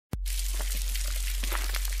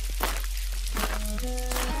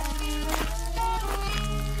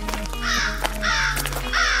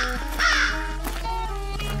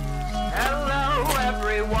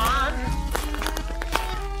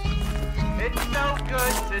so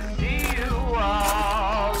good to see you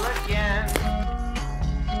all again.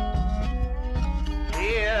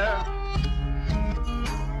 Here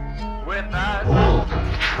with us.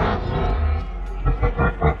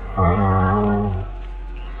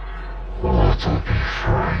 Don't be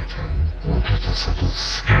frightened. Look at this little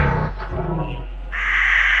scarecrow.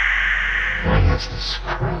 Why is this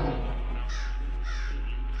cruel?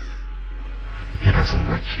 He doesn't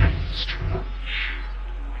like humans too much.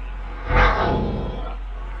 Now,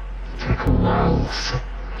 take a while, sit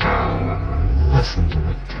down, and listen to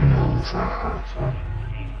the tales I have for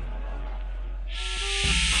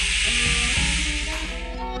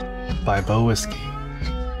you. By Bo Whiskey.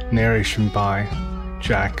 Narration by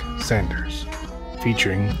Jack Sanders.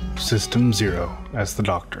 Featuring System Zero as the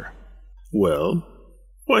Doctor. Well,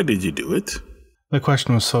 why did you do it? The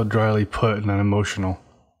question was so dryly put and unemotional.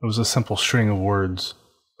 It was a simple string of words,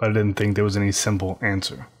 but I didn't think there was any simple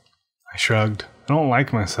answer. I shrugged. I don't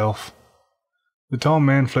like myself. The tall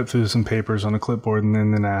man flipped through some papers on a clipboard and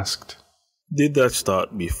then asked, Did that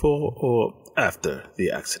start before or after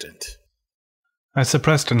the accident? I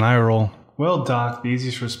suppressed an eye roll. Well, Doc, the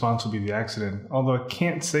easiest response would be the accident, although I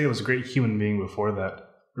can't say I was a great human being before that.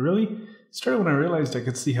 Really? It started when I realized I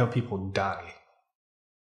could see how people die.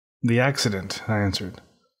 The accident, I answered,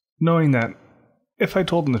 knowing that if I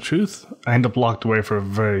told him the truth, I'd end up locked away for a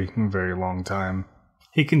very, very long time.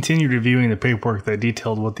 He continued reviewing the paperwork that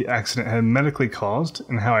detailed what the accident had medically caused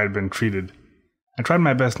and how I had been treated. I tried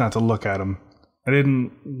my best not to look at him. I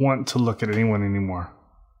didn't want to look at anyone anymore.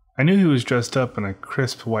 I knew he was dressed up in a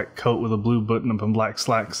crisp white coat with a blue button-up and black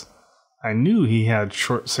slacks. I knew he had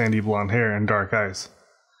short sandy blonde hair and dark eyes.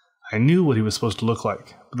 I knew what he was supposed to look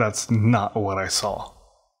like, but that's not what I saw.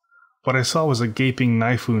 What I saw was a gaping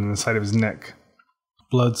knife wound in the side of his neck,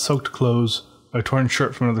 blood-soaked clothes, a torn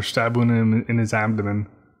shirt from another stab wound in his abdomen.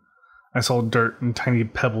 I saw dirt and tiny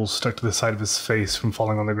pebbles stuck to the side of his face from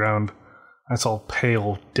falling on the ground. I saw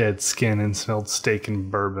pale, dead skin and smelled steak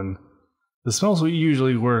and bourbon. The smells were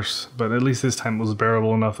usually worse, but at least this time it was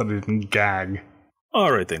bearable enough that I didn't gag.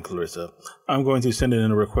 Alright then, Clarissa. I'm going to send in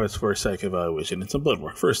a request for a psych evaluation and some blood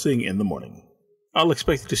work first thing in the morning. I'll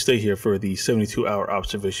expect you to stay here for the 72-hour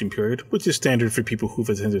observation period, which is standard for people who've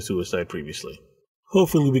attempted suicide previously.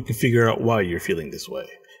 Hopefully we can figure out why you're feeling this way.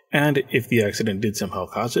 And if the accident did somehow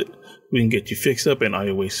cause it, we can get you fixed up and on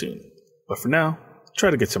your way soon. But for now, try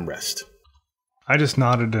to get some rest. I just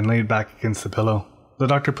nodded and laid back against the pillow. The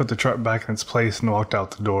doctor put the chart back in its place and walked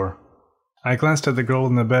out the door. I glanced at the girl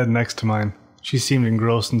in the bed next to mine. She seemed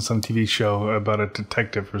engrossed in some TV show about a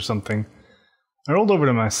detective or something. I rolled over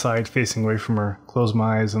to my side, facing away from her, closed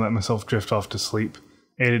my eyes, and let myself drift off to sleep,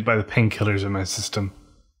 aided by the painkillers in my system.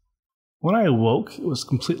 When I awoke, it was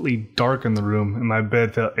completely dark in the room, and my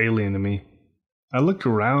bed felt alien to me. I looked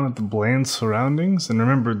around at the bland surroundings and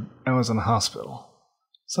remembered I was in a hospital.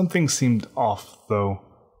 Something seemed off, though.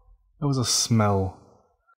 There was a smell.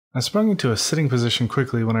 I sprung into a sitting position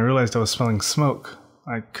quickly when I realized I was smelling smoke.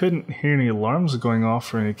 I couldn't hear any alarms going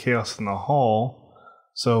off or any chaos in the hall,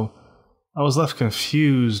 so I was left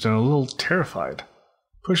confused and a little terrified.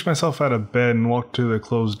 Pushed myself out of bed and walked to the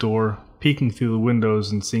closed door, peeking through the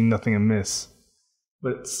windows and seeing nothing amiss.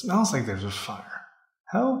 But it smells like there's a fire.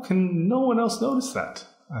 How can no one else notice that?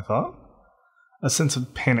 I thought. A sense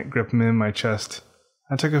of panic gripped me in my chest.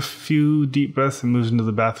 I took a few deep breaths and moved into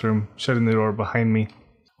the bathroom, shutting the door behind me.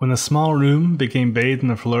 When the small room became bathed in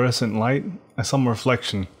the fluorescent light, I saw my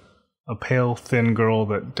reflection, a pale, thin girl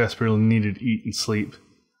that desperately needed to eat and sleep,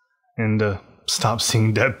 and stop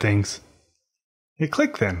seeing dead things. It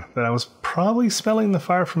clicked then that I was probably smelling the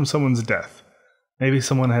fire from someone's death. Maybe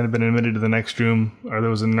someone had been admitted to the next room, or there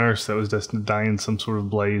was a nurse that was destined to die in some sort of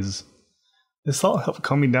blaze. This thought helped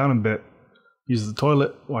calm me down a bit. Used the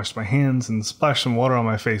toilet, washed my hands, and splashed some water on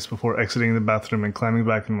my face before exiting the bathroom and climbing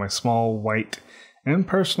back into my small, white,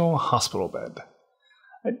 impersonal hospital bed.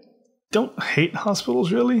 I don't hate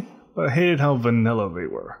hospitals really, but I hated how vanilla they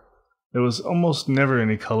were. There was almost never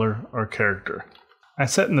any color or character. I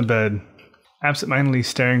sat in the bed, absent-mindedly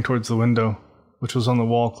staring towards the window, which was on the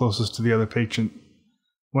wall closest to the other patient,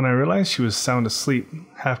 when I realized she was sound asleep,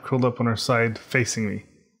 half curled up on her side, facing me.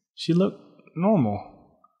 She looked normal.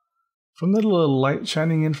 From the little light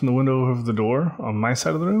shining in from the window over the door on my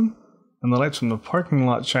side of the room, and the lights from the parking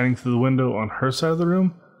lot shining through the window on her side of the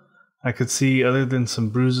room, I could see, other than some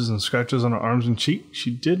bruises and scratches on her arms and cheek,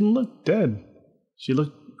 she didn't look dead. She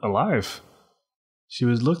looked alive. She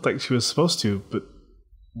looked like she was supposed to, but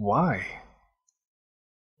why?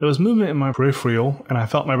 There was movement in my peripheral, and I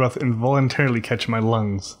felt my breath involuntarily catch my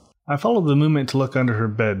lungs. I followed the movement to look under her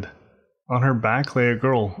bed. On her back lay a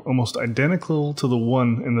girl, almost identical to the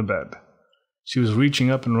one in the bed. She was reaching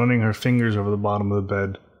up and running her fingers over the bottom of the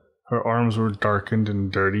bed. Her arms were darkened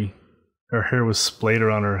and dirty. Her hair was splayed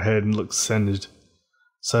around her head and looked singed.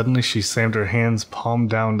 Suddenly she slammed her hands palm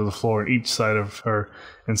down to the floor on each side of her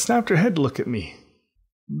and snapped her head to look at me.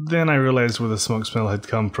 Then I realized where the smoke smell had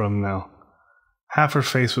come from now. Half her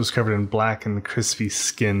face was covered in black and crispy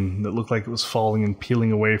skin that looked like it was falling and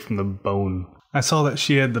peeling away from the bone. I saw that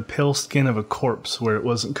she had the pale skin of a corpse where it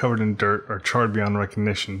wasn't covered in dirt or charred beyond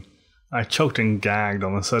recognition. I choked and gagged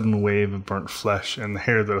on the sudden wave of burnt flesh and the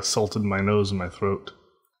hair that assaulted my nose and my throat.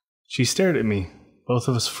 She stared at me, both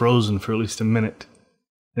of us frozen for at least a minute.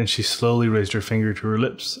 Then she slowly raised her finger to her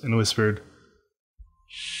lips and whispered,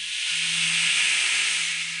 "Shhh."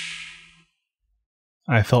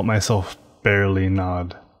 I felt myself barely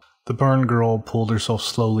nod. The burned girl pulled herself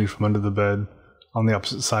slowly from under the bed, on the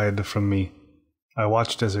opposite side from me. I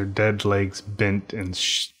watched as her dead legs bent and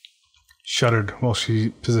shuddered while she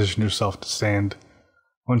positioned herself to stand.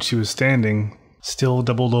 When she was standing, still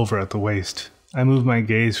doubled over at the waist, I moved my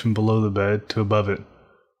gaze from below the bed to above it,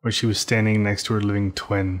 where she was standing next to her living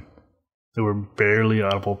twin. There were barely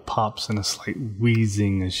audible pops and a slight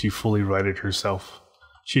wheezing as she fully righted herself.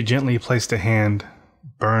 She gently placed a hand,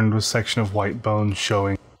 burned with section of white bone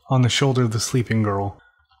showing, on the shoulder of the sleeping girl.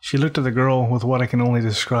 She looked at the girl with what I can only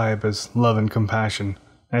describe as love and compassion,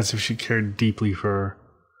 as if she cared deeply for her.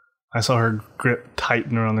 I saw her grip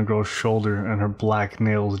tighten around the girl's shoulder and her black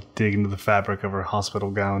nails dig into the fabric of her hospital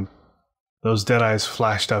gown. Those dead eyes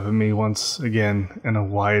flashed up at me once again, and a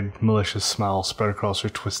wide, malicious smile spread across her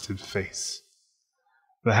twisted face.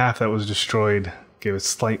 The half that was destroyed gave a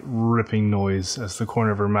slight ripping noise as the corner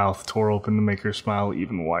of her mouth tore open to make her smile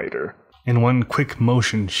even wider. In one quick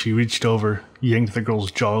motion, she reached over, yanked the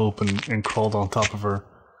girl's jaw open, and crawled on top of her.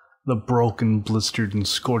 The broken, blistered, and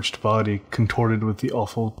scorched body contorted with the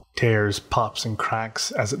awful tears, pops, and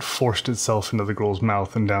cracks as it forced itself into the girl's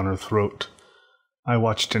mouth and down her throat. I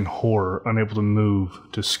watched in horror, unable to move,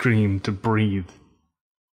 to scream, to breathe.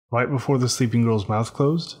 Right before the sleeping girl's mouth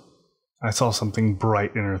closed, I saw something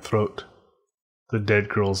bright in her throat. The dead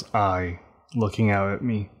girl's eye, looking out at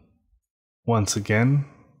me. Once again,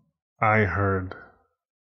 I heard.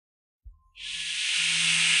 Shh.